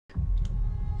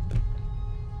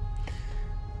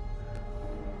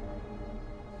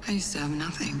I used to have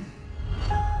nothing.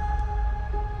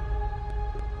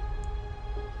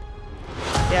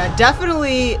 Yeah,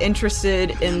 definitely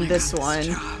interested in this one.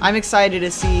 I'm excited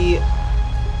to see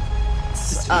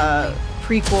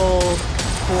prequel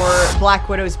for Black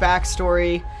Widow's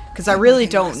backstory, because I really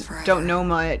don't know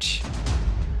much,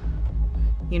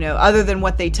 you know, other than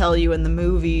what they tell you in the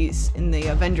movies, in the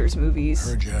Avengers movies.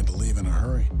 Heard you had to leave in a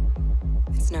hurry.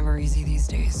 It's never easy these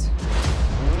days.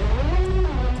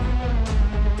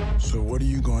 So what are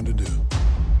you going to do?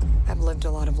 I've lived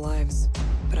a lot of lives,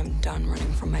 but I'm done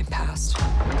running from my past.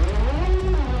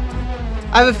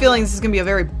 I have a feeling this is gonna be a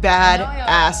very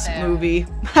bad-ass movie.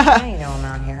 I know I'm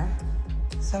out here.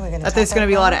 So we're gonna That there's gonna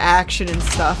be a lot of action and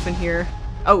stuff in here.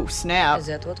 Oh, snap. Is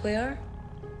that what we are?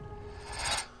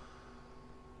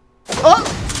 Oh!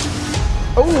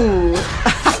 Oh!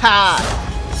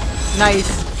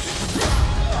 Nice.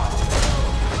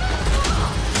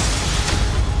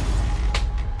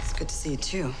 It's good to see you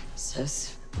too,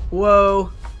 sis. Whoa.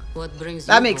 What brings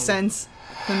That you makes home? sense.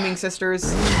 Them being sisters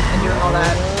and doing all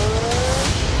that.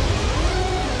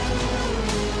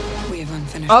 We have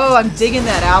unfinished Oh, I'm business. digging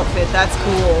that outfit. That's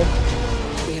cool.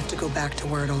 We have to go back to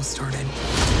where it all started.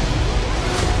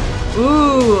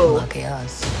 Ooh. Lucky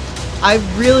us. I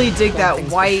really dig that thing's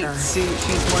for white sure. suit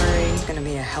she's wearing. It's gonna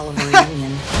be a hell of a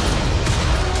reunion.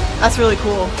 That's really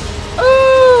cool.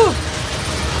 Ooh!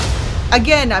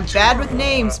 Again, I'm bad with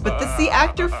names, but this is the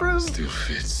actor from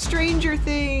Stranger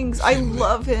Things. I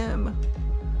love him.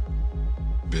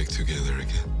 Back together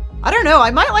again. I don't know,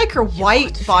 I might like her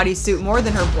white bodysuit more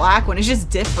than her black one. It's just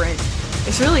different.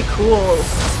 It's really cool.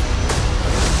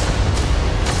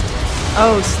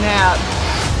 Oh, snap.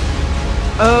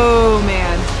 Oh,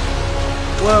 man.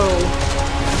 Whoa.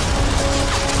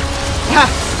 Yeah,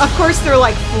 of course they're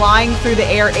like flying through the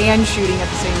air and shooting at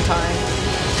the same time.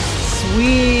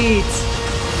 Sweet.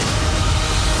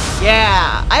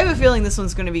 Yeah, I have a feeling this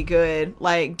one's gonna be good.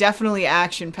 Like, definitely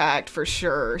action-packed for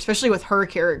sure. Especially with her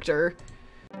character.